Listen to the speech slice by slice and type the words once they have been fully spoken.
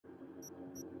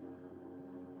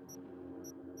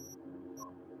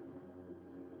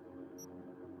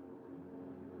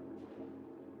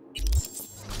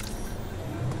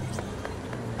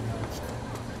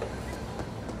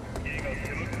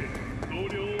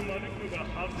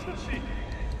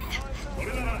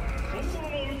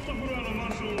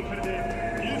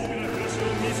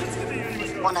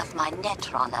One of my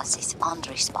netrunners is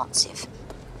unresponsive,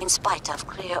 in spite of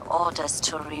clear orders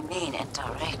to remain in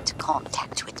direct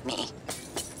contact with me.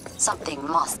 Something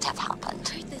must have happened.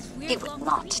 He would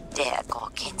not dare go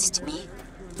against me.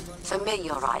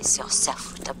 Familiarize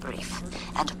yourself with the brief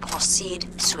and proceed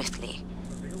swiftly.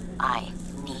 I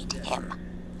need him.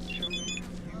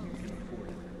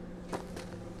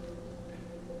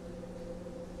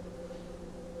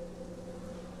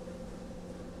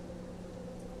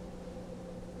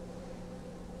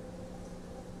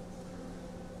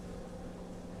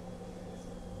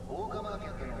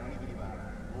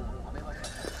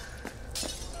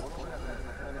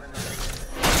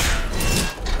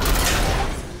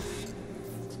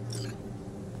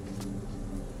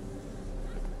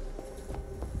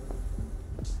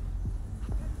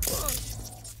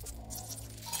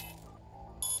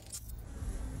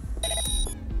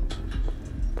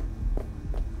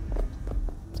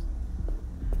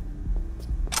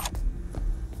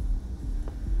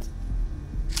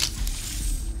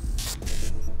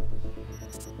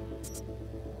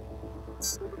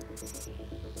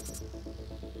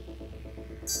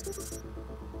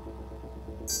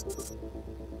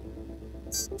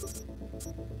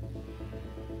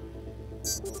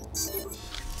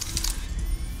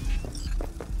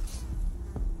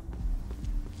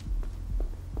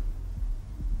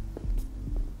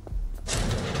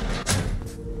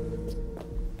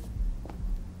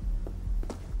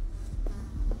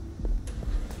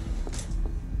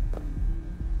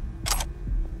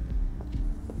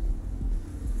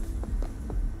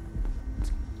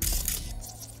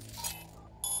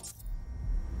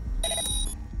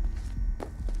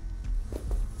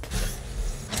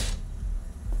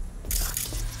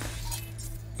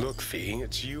 Look, Fee,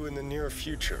 it's you in the near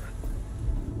future.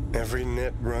 Every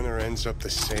net runner ends up the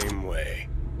same way.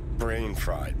 Brain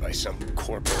fried by some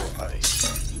corporal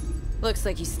ice. Looks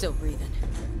like he's still breathing.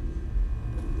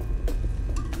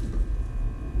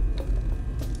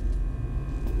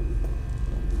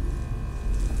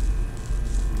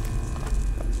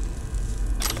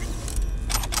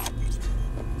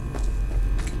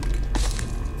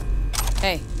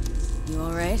 Hey, you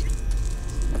all right?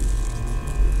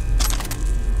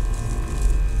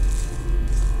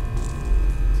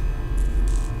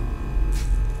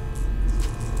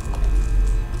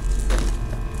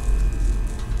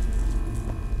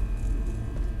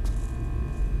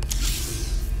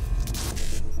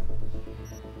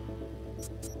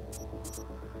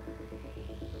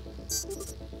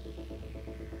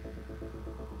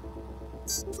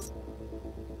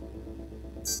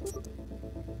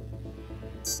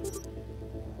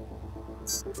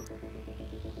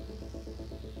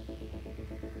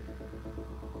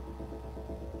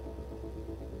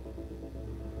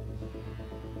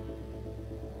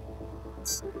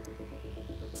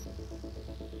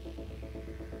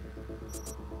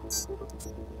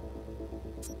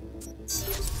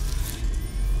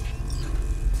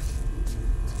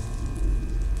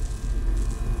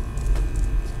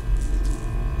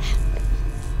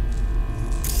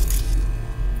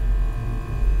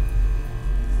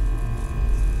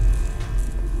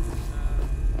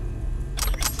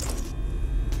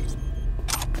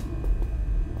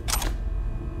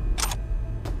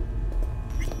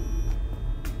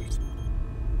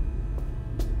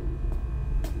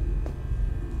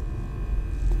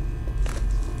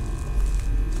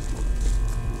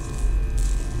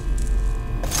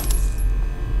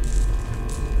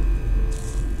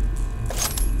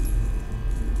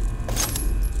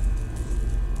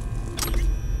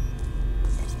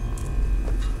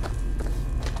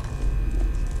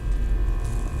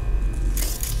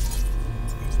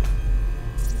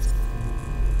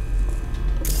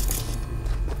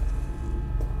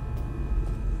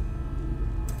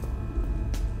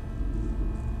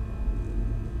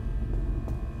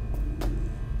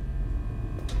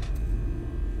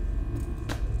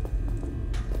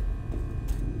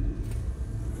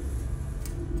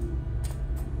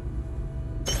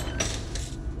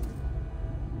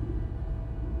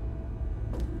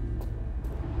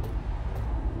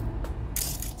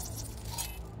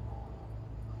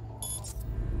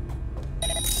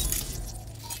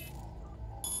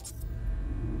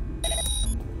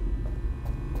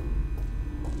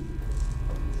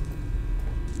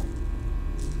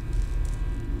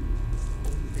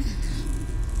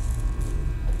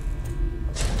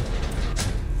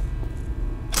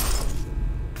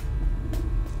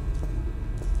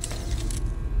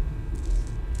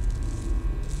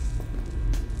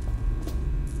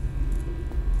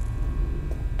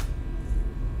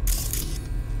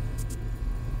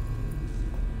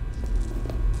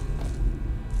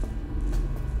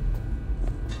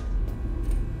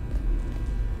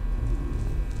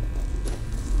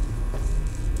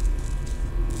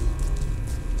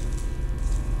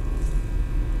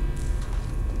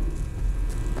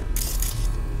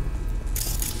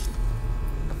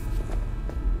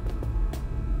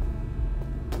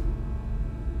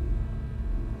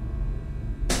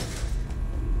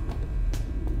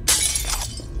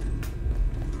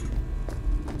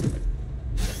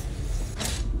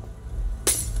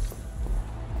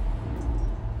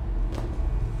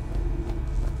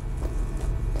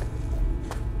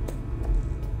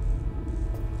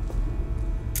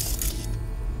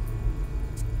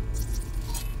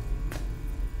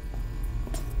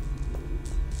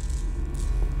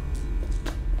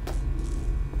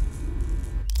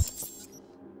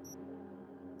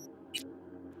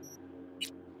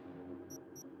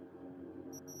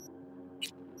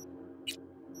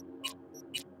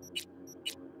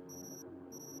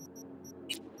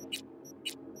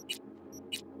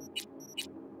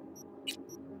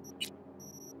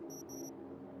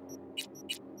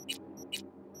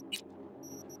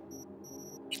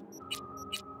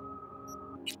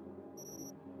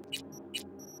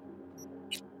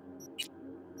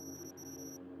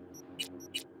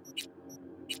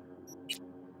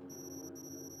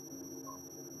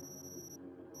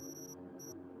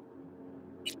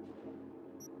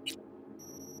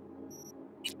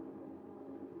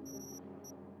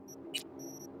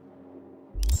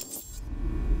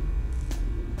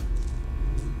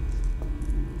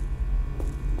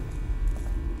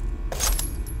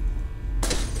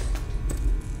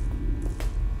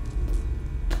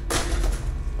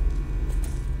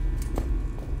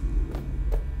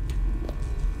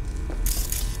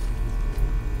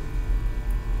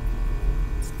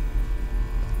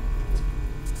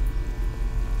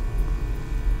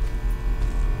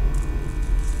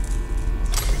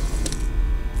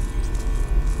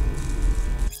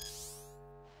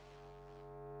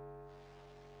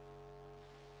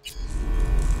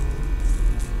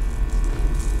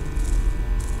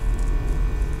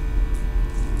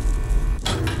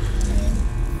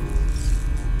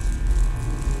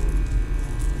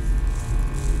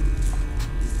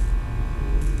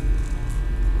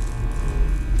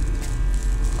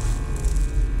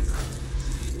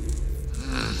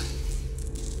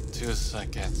 2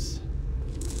 seconds.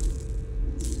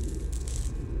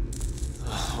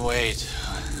 Wait,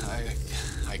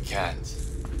 I can't.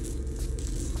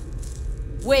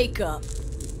 Wake up.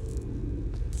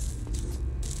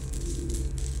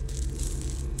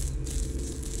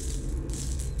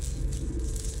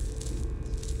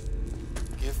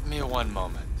 Give me 1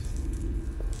 moment.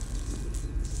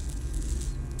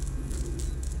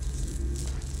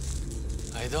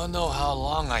 I don't know how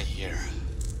long I here,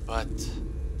 but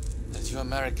as you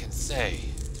Americans say,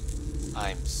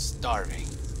 I'm starving.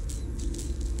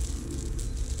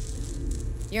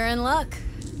 You're in luck.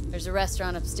 There's a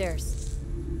restaurant upstairs.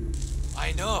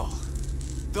 I know.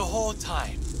 The whole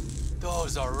time.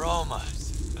 Those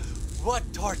aromas. What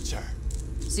torture.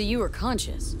 So you were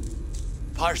conscious?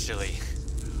 Partially.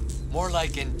 More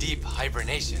like in deep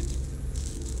hibernation.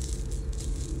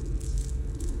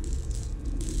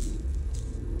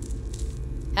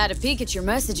 Had a peek at your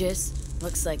messages.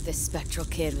 Looks like this spectral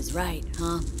kid was right,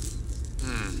 huh?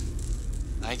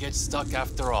 I get stuck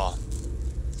after all.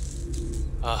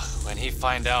 When he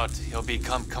find out, he'll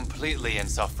become completely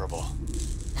insufferable.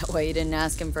 That way you didn't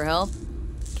ask him for help?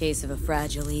 Case of a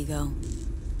fragile ego.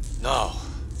 No.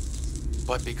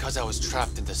 But because I was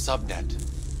trapped in the subnet,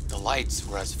 the lights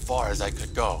were as far as I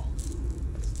could go.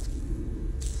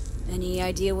 Any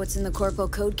idea what's in the Corpo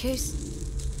code case?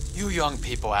 You young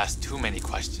people ask too many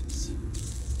questions.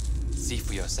 See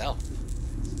for yourself.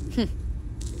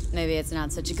 Maybe it's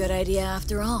not such a good idea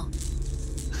after all.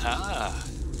 Ah,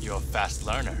 you're a fast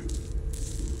learner.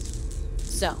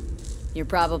 So, you're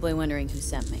probably wondering who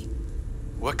sent me.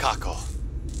 Wakako.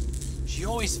 She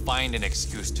always find an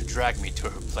excuse to drag me to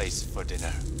her place for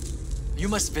dinner. You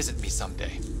must visit me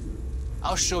someday.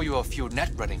 I'll show you a few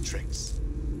net running tricks.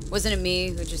 Wasn't it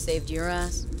me who just saved your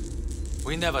ass?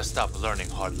 We never stop learning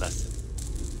hard lessons.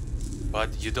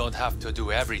 But you don't have to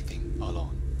do everything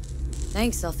alone.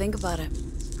 Thanks, I'll think about it.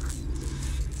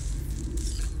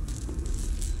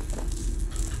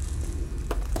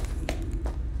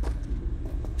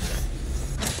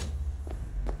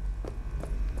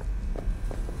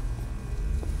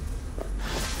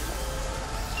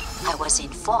 I was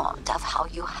informed of how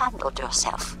you handled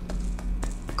yourself.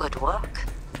 Good work.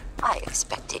 I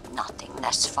expected nothing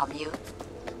less from you.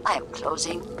 I am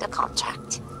closing the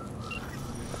contract.